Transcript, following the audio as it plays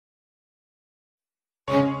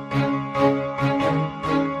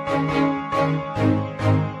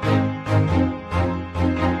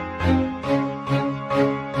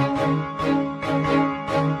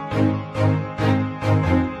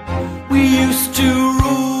used to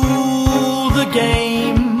rule the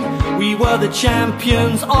game. We were the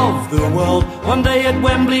champions of the world. One day at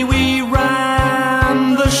Wembley we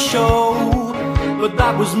ran the show, but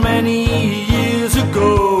that was many years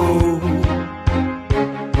ago.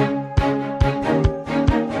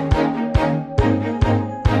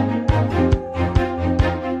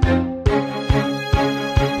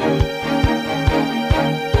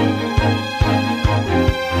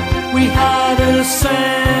 We had a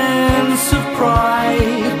sense of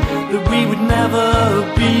pride that we would never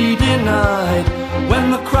be denied. When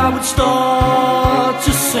the crowd would start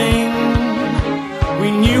to sing, we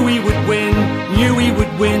knew we would win, knew we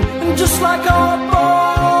would win. And just like our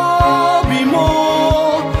Bobby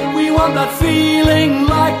Moore, we want that feeling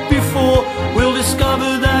like before. We'll discover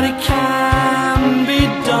that it can be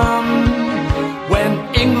done. When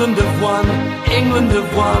England have won, England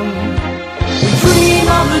have won. We dream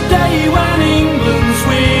of the day when England's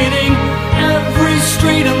winning, every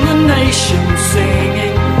street in the nation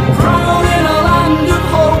singing, proud in a land of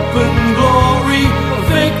hope and glory, a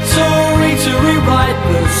victory to rewrite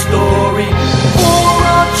the story. For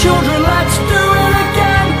our children, let's do it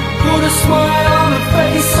again. Put a smile on the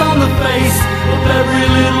face of every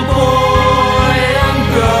little boy and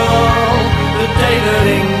girl, the day that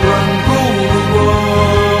England ruled the world.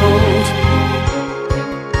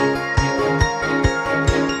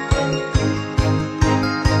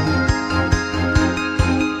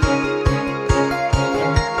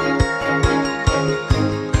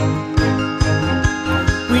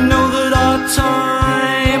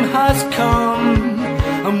 Time has come,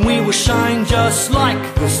 and we will shine just like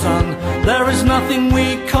the sun. There is nothing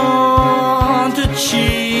we can't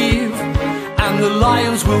achieve, and the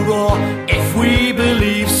lions will roar if we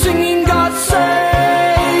believe. Singing God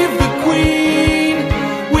save the Queen,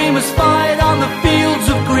 we must fight on the fields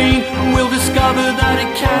of green, and we'll discover that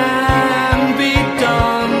it can be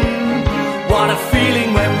done. What a feeling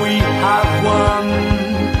when we have won.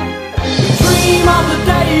 Dream of the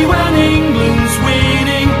day when England's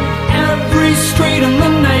winning, every street in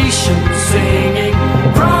the nation singing,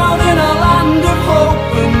 proud in a land of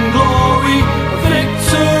hope and glory, a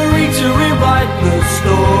victory to rewrite the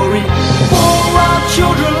story. For our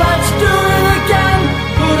children, let's do it again.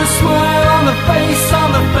 Put a smile on the face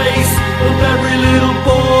of every little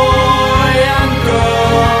boy and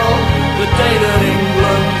girl, the day that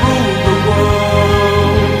England ruled the world.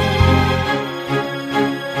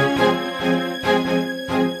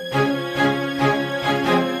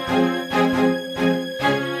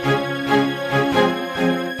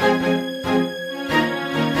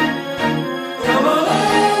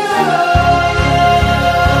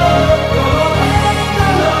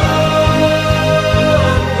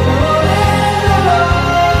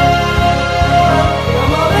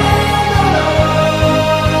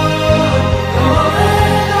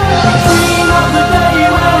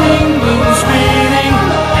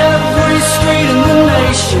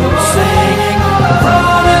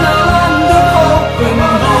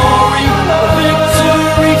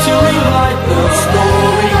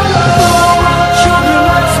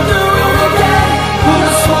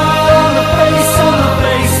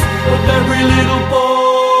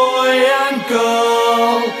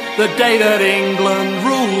 The day that England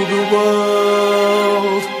ruled the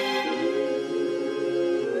world.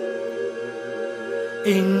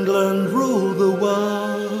 England ruled the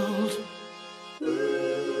world.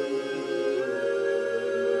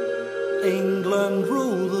 England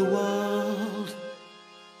ruled the world.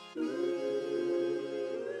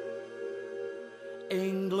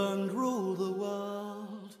 England ruled the world.